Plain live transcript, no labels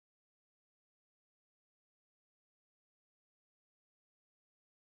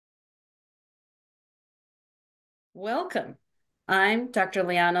Welcome. I'm Dr.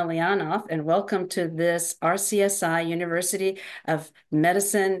 Liana Lianov, and welcome to this RCSI University of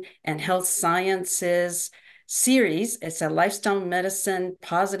Medicine and Health Sciences series. It's a lifestyle medicine,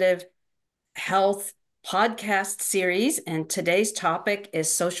 positive health podcast series, and today's topic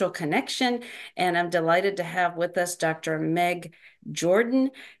is social connection. And I'm delighted to have with us Dr. Meg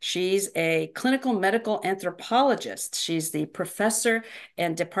Jordan. She's a clinical medical anthropologist. She's the professor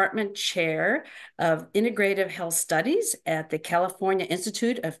and department chair of Integrative Health Studies at the California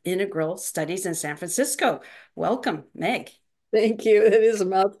Institute of Integral Studies in San Francisco. Welcome, Meg. Thank you. It is a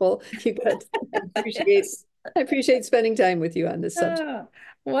mouthful. You got I appreciate spending time with you on this subject. Oh,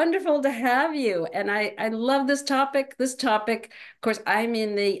 wonderful to have you. And I love this topic. This topic, of course, I'm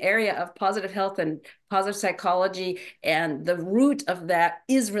in the area of positive health and positive psychology, and the root of that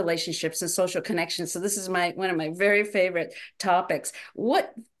is relationships and social connections. So this is one of my very favorite topics.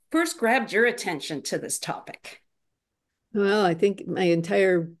 What first grabbed your attention to this topic? Well, I think my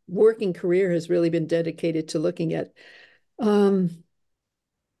entire working career has really been dedicated to looking at um,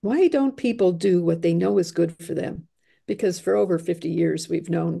 why don't people do what they know is good for them? Because for over 50 years, we've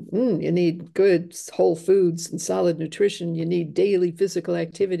known you need good whole foods and solid nutrition. You need daily physical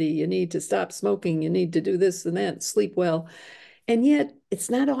activity. You need to stop smoking. You need to do this and that, sleep well. And yet,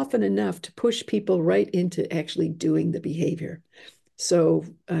 it's not often enough to push people right into actually doing the behavior. So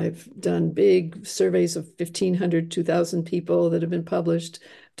I've done big surveys of 1,500, 2,000 people that have been published,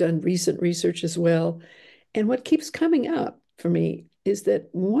 done recent research as well. And what keeps coming up for me is that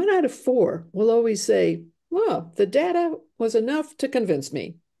 1 out of 4 will always say, well, the data was enough to convince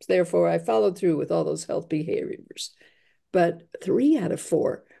me. Therefore, I followed through with all those health behaviors. But 3 out of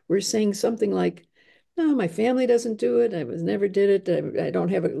 4 were saying something like, no, my family doesn't do it. I was never did it. I don't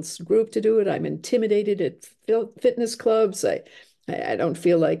have a group to do it. I'm intimidated at fitness clubs. I don't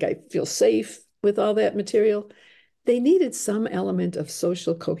feel like I feel safe with all that material. They needed some element of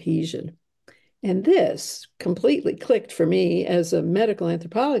social cohesion. And this completely clicked for me as a medical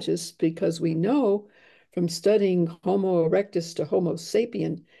anthropologist because we know from studying Homo erectus to Homo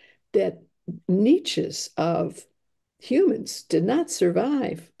sapien that niches of humans did not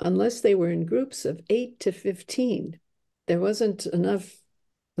survive unless they were in groups of 8 to 15. There wasn't enough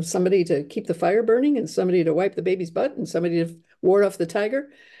of somebody to keep the fire burning and somebody to wipe the baby's butt and somebody to ward off the tiger.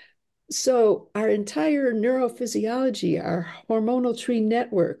 So our entire neurophysiology, our hormonal tree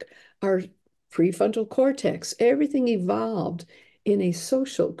network, our prefrontal cortex, everything evolved in a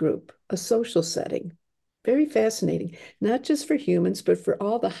social group, a social setting. Very fascinating, not just for humans, but for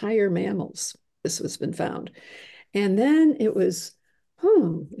all the higher mammals. This has been found. And then it was,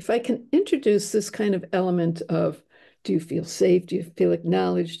 if I can introduce this kind of element of, do you feel safe? Do you feel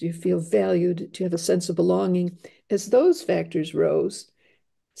acknowledged? Do you feel valued? Do you have a sense of belonging? As those factors rose,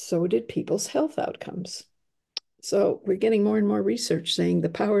 so did people's health outcomes. So we're getting more and more research saying the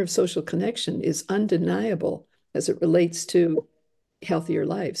power of social connection is undeniable as it relates to healthier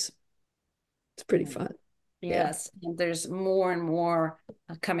lives. It's pretty fun. Yeah. Yes, and there's more and more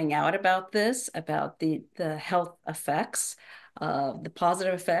coming out about this, about the health effects, the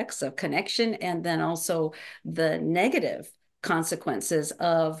positive effects of connection, and then also the negative consequences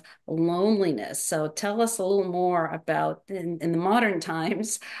of loneliness. So tell us a little more about in the modern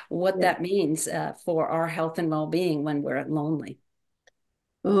times what Yeah. that means for our health and well-being when we're lonely.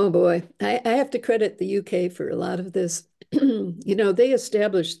 Oh boy. I have to credit the UK for a lot of this. They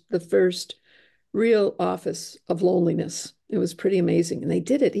established the first real office of loneliness. It was pretty amazing. And they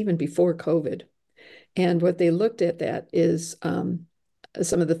did it even before COVID. And what they looked at that is some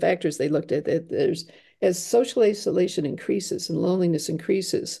of the factors they looked at that there's as social isolation increases and loneliness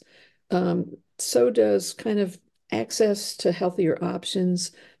increases, so does kind of access to healthier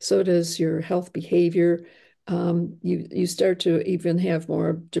options, so does your health behavior. You start to even have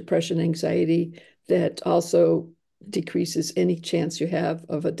more depression, anxiety that also decreases any chance you have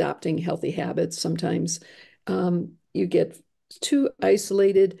of adopting healthy habits. Sometimes you get too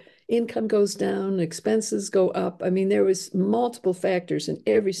isolated, income goes down, expenses go up. I mean, there was multiple factors in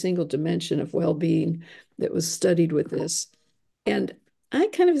every single dimension of well-being that was studied with this. And I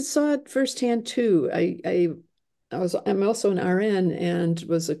kind of saw it firsthand too. I'm also an RN and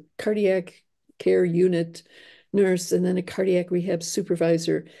was a cardiac care unit nurse and then a cardiac rehab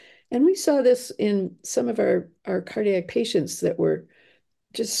supervisor. And we saw this in some of our cardiac patients that were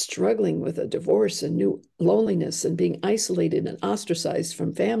just struggling with a divorce and new loneliness and being isolated and ostracized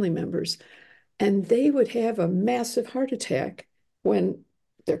from family members. And they would have a massive heart attack when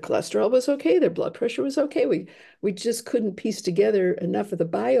their cholesterol was okay, their blood pressure was okay. We just couldn't piece together enough of the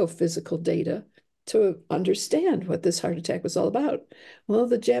biophysical data to understand what this heart attack was all about. Well,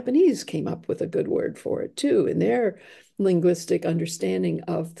 the Japanese came up with a good word for it too, in their linguistic understanding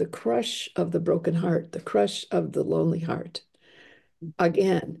of the crush of the broken heart, the crush of the lonely heart.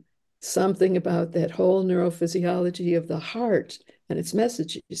 Again, something about that whole neurophysiology of the heart and its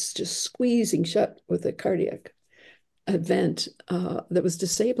message is just squeezing shut with a cardiac event that was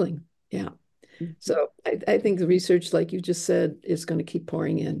disabling. Yeah. So I think the research, like you just said, is going to keep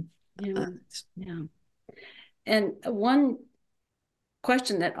pouring in. Yeah. Yeah. And one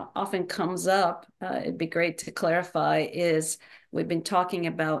question that often comes up, it'd be great to clarify, is we've been talking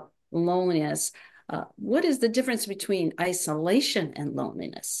about loneliness. What is the difference between isolation and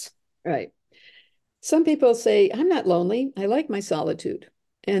loneliness? Right. Some people say, I'm not lonely. I like my solitude.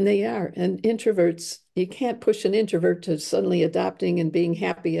 And they are. And introverts, you can't push an introvert to suddenly adopting and being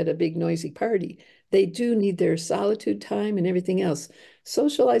happy at a big, noisy party. They do need their solitude time and everything else.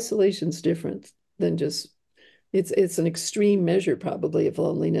 Social isolation is different than just, it's an extreme measure probably of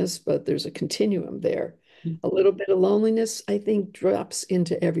loneliness, but there's a continuum there. A little bit of loneliness, I think, drops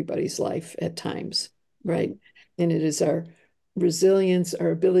into everybody's life at times, right? And it is our resilience, our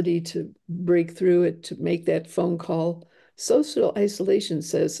ability to break through it, to make that phone call. Social isolation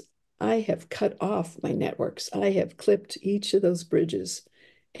says, I have cut off my networks. I have clipped each of those bridges,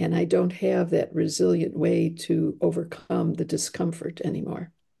 and I don't have that resilient way to overcome the discomfort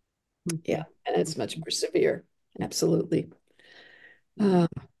anymore. Yeah, and it's much more severe. Absolutely. Uh,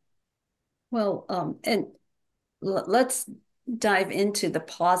 Well, and let's dive into the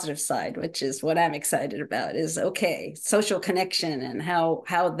positive side, which is what I'm excited about, is okay, social connection and how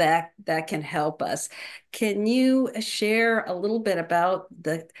that can help us. Can you share a little bit about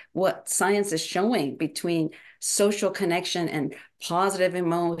the what science is showing between social connection and positive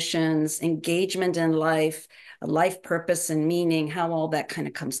emotions, engagement in life purpose and meaning, how all that kind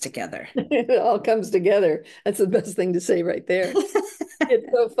of comes together? it all comes together. That's the best thing to say right there. It's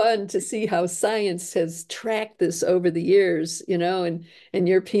so fun to see how science has tracked this over the years, and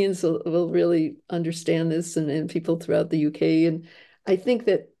Europeans will really understand this, and people throughout the UK. And I think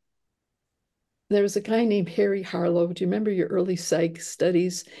that there was a guy named Harry Harlow. Do you remember your early psych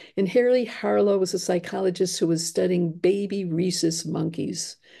studies? And Harry Harlow was a psychologist who was studying baby rhesus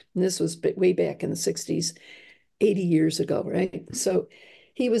monkeys. And this was way back in the 60s, 80 years ago, right? So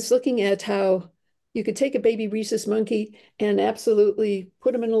he was looking at how you could take a baby rhesus monkey and absolutely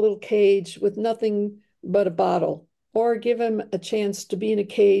put him in a little cage with nothing but a bottle, or give him a chance to be in a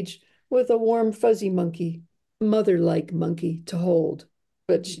cage with a warm, fuzzy monkey, mother-like monkey to hold,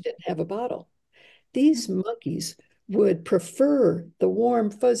 but she didn't have a bottle. These monkeys would prefer the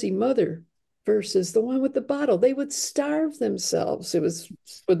warm, fuzzy mother versus the one with the bottle. They would starve themselves.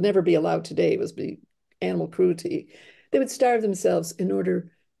 Would never be allowed today. It was be animal cruelty. They would starve themselves in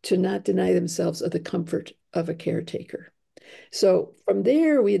order to not deny themselves of the comfort of a caretaker. So from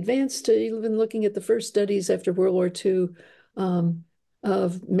there, we advanced to even looking at the first studies after World War II,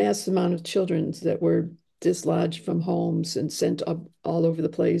 of mass amount of children that were dislodged from homes and sent up all over the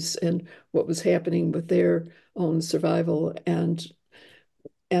place, and what was happening with their own survival and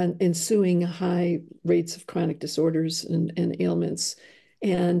ensuing high rates of chronic disorders and ailments.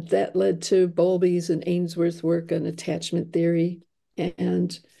 And that led to Bowlby's and Ainsworth's work on attachment theory,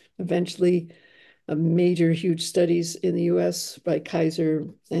 and eventually major, huge studies in the US by Kaiser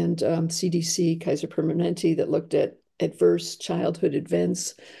and CDC, Kaiser Permanente, that looked at adverse childhood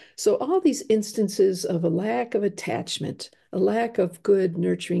events. So all these instances of a lack of attachment, a lack of good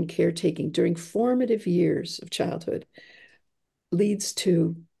nurturing caretaking during formative years of childhood leads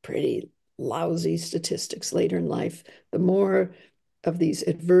to pretty lousy statistics later in life. The more of these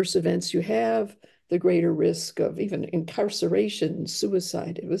adverse events you have, the greater risk of even incarceration,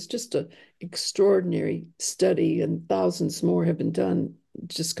 suicide. It was just an extraordinary study, and thousands more have been done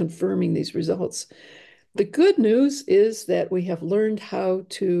just confirming these results. The good news is that we have learned how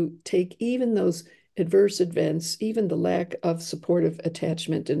to take even those adverse events, even the lack of supportive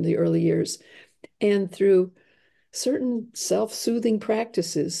attachment in the early years, and through certain self-soothing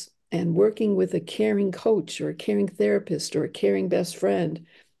practices and working with a caring coach or a caring therapist or a caring best friend,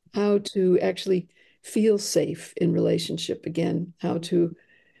 how to actually feel safe in relationship again, how to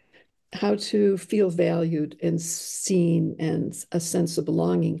feel valued and seen and a sense of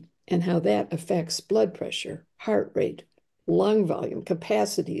belonging, and how that affects blood pressure, heart rate, lung volume,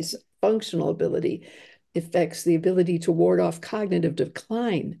 capacities, functional ability, affects the ability to ward off cognitive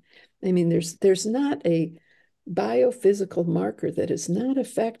decline. I mean, there's not a biophysical marker that is not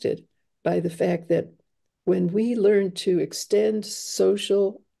affected by the fact that when we learn to extend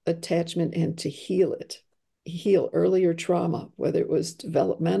social attachment and to heal it, heal earlier trauma, whether it was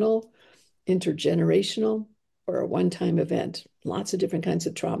developmental intergenerational, or a one-time event. Lots of different kinds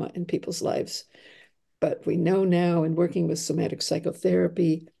of trauma in people's lives. But we know now in working with somatic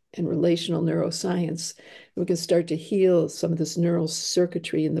psychotherapy and relational neuroscience, we can start to heal some of this neural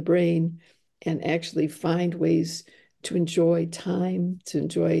circuitry in the brain and actually find ways to enjoy time, to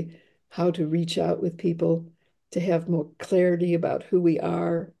enjoy how to reach out with people, to have more clarity about who we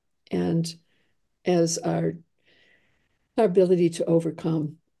are, and as our ability to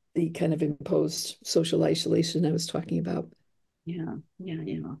overcome the kind of imposed social isolation I was talking about. Yeah.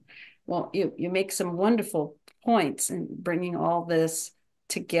 Well, you make some wonderful points in bringing all this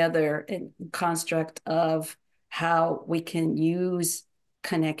together in construct of how we can use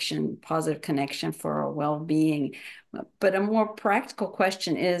connection, positive connection for our well-being. But a more practical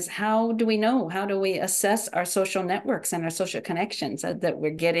question is, how do we know? How do we assess our social networks and our social connections that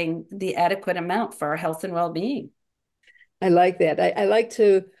we're getting the adequate amount for our health and well-being? I like that. I like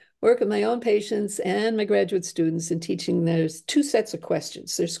to work with my own patients and my graduate students in teaching. There's two sets of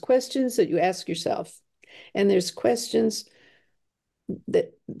questions. There's questions that you ask yourself, and there's questions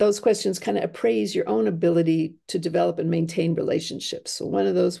that those questions kind of appraise your own ability to develop and maintain relationships. So one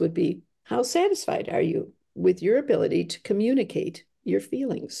of those would be, how satisfied are you with your ability to communicate your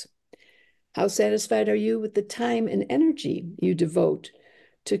feelings? How satisfied are you with the time and energy you devote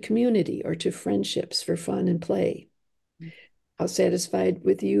to community or to friendships for fun and play? How satisfied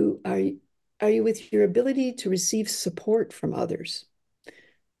with you are you with your ability to receive support from others?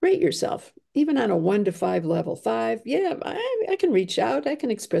 Rate yourself, even on a 1 to 5 level. 5, yeah, I can reach out, I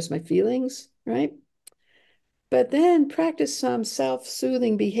can express my feelings, right? But then practice some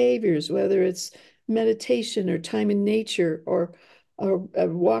self-soothing behaviors, whether it's meditation or time in nature or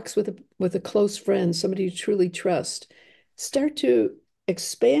walks with a close friend, somebody you truly trust. Start to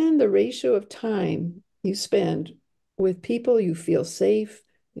expand the ratio of time you spend with people you feel safe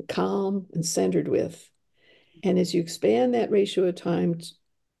and calm and centered with. And as you expand that ratio of time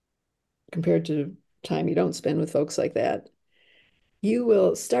compared to time you don't spend with folks like that, you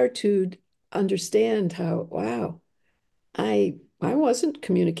will start to understand how, wow, I wasn't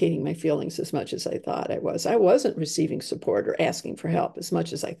communicating my feelings as much as I thought I was. I wasn't receiving support or asking for help as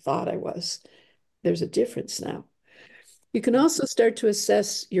much as I thought I was. There's a difference now. You can also start to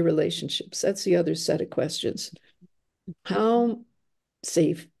assess your relationships. That's the other set of questions. How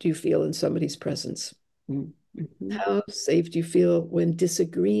safe do you feel in somebody's presence? Mm-hmm. How safe do you feel when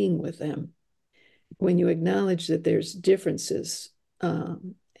disagreeing with them? When you acknowledge that there's differences,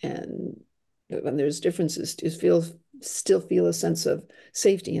 and when there's differences, do you still feel a sense of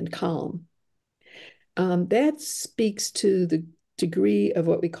safety and calm? That speaks to the degree of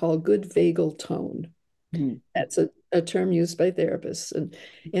what we call good vagal tone. Mm-hmm. That's a term used by therapists, and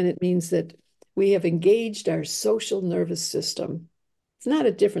it means that we have engaged our social nervous system. It's not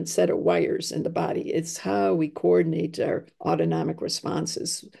a different set of wires in the body. It's how we coordinate our autonomic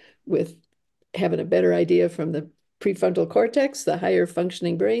responses with having a better idea from the prefrontal cortex, the higher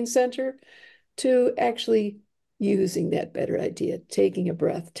functioning brain center, to actually using that better idea, taking a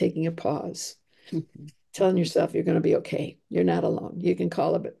breath, taking a pause, Mm-hmm. telling yourself you're going to be okay. You're not alone. You can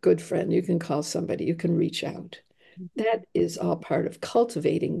call a good friend. You can call somebody. You can reach out. That is all part of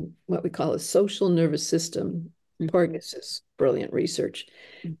cultivating what we call a social nervous system. Porges is brilliant research.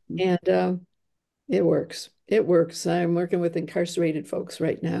 Mm-hmm. And it works. It works. I'm working with incarcerated folks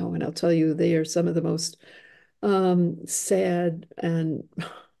right now, and I'll tell you, they are some of the most sad and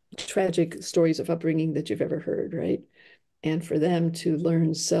tragic stories of upbringing that you've ever heard, right? And for them to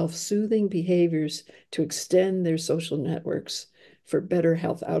learn self-soothing behaviors to extend their social networks for better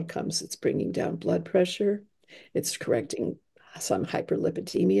health outcomes. It's bringing down blood pressure. It's correcting some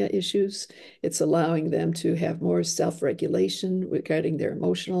hyperlipidemia issues. It's allowing them to have more self-regulation regarding their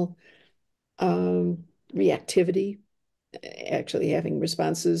emotional reactivity, actually having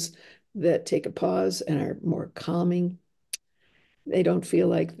responses that take a pause and are more calming. They don't feel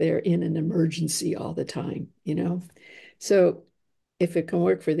like they're in an emergency all the time, you know? So if it can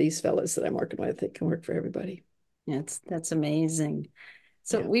work for these fellas that I'm working with, it can work for everybody. That's amazing.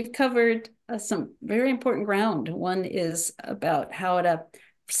 So Yeah. we've covered some very important ground. One is about how to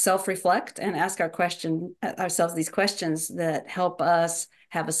self-reflect and ask ourselves these questions that help us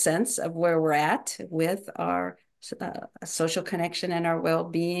have a sense of where we're at with our social connection and our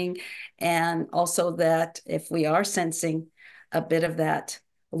well-being, and also that if we are sensing a bit of that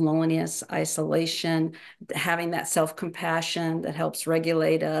loneliness, isolation, having that self-compassion that helps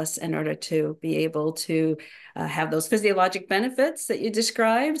regulate us in order to be able to have those physiologic benefits that you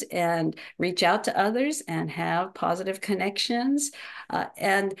described and reach out to others and have positive connections.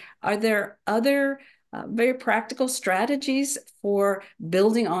 And are there other very practical strategies for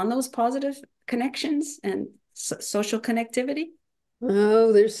building on those positive connections and social connectivity?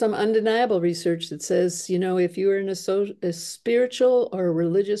 Oh, there's some undeniable research that says, if you are in a spiritual or a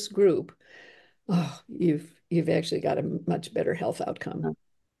religious group, oh, you've actually got a much better health outcome,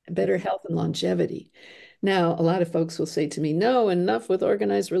 better health and longevity. Now, a lot of folks will say to me, no, enough with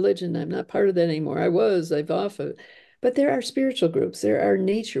organized religion. I'm not part of that anymore. I've off of it. But there are spiritual groups, there are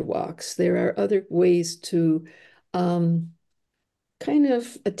nature walks, there are other ways to um, kind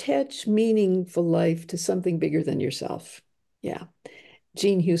of attach meaningful life to something bigger than yourself. Yeah.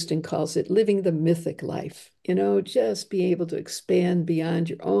 Jean Houston calls it living the mythic life, just being able to expand beyond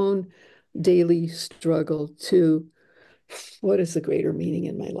your own daily struggle to what is the greater meaning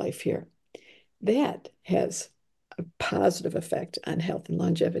in my life here? That has a positive effect on health and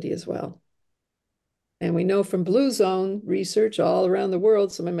longevity as well. And we know from Blue Zone research all around the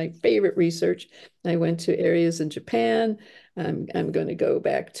world, some of my favorite research. I went to areas in Japan. I'm going to go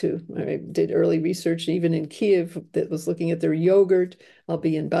back to, I did early research even in Kiev that was looking at their yogurt. I'll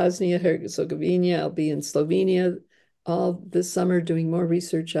be in Bosnia, Herzegovina. I'll be in Slovenia all this summer doing more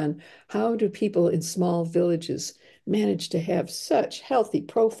research on how do people in small villages manage to have such healthy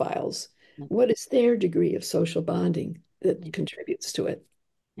profiles? What is their degree of social bonding that contributes to it?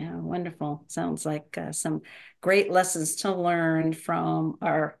 Yeah, wonderful. Sounds like some great lessons to learn from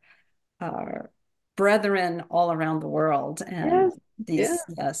our brethren all around the world. And Yes,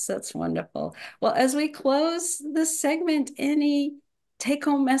 yeah. yes, that's wonderful. Well, as we close this segment, any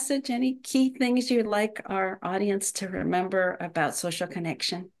take-home message, any key things you'd like our audience to remember about social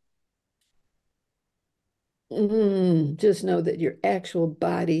connection? Just know that your actual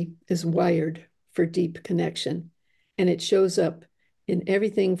body is wired for deep connection, and it shows up in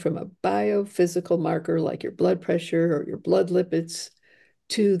everything from a biophysical marker like your blood pressure or your blood lipids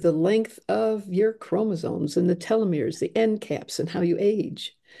to the length of your chromosomes and the telomeres, the end caps, and how you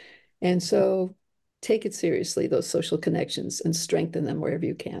age. And so take it seriously, those social connections, and strengthen them wherever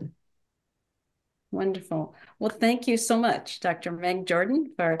you can. Wonderful. Well, thank you so much, Dr. Meg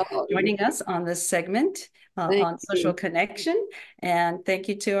Jordan, for Oh, joining us on this segment thank on social you. connection. And thank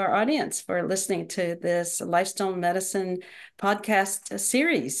you to our audience for listening to this Lifestyle Medicine podcast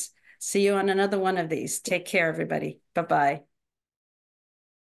series. See you on another one of these. Take care, everybody. Bye-bye.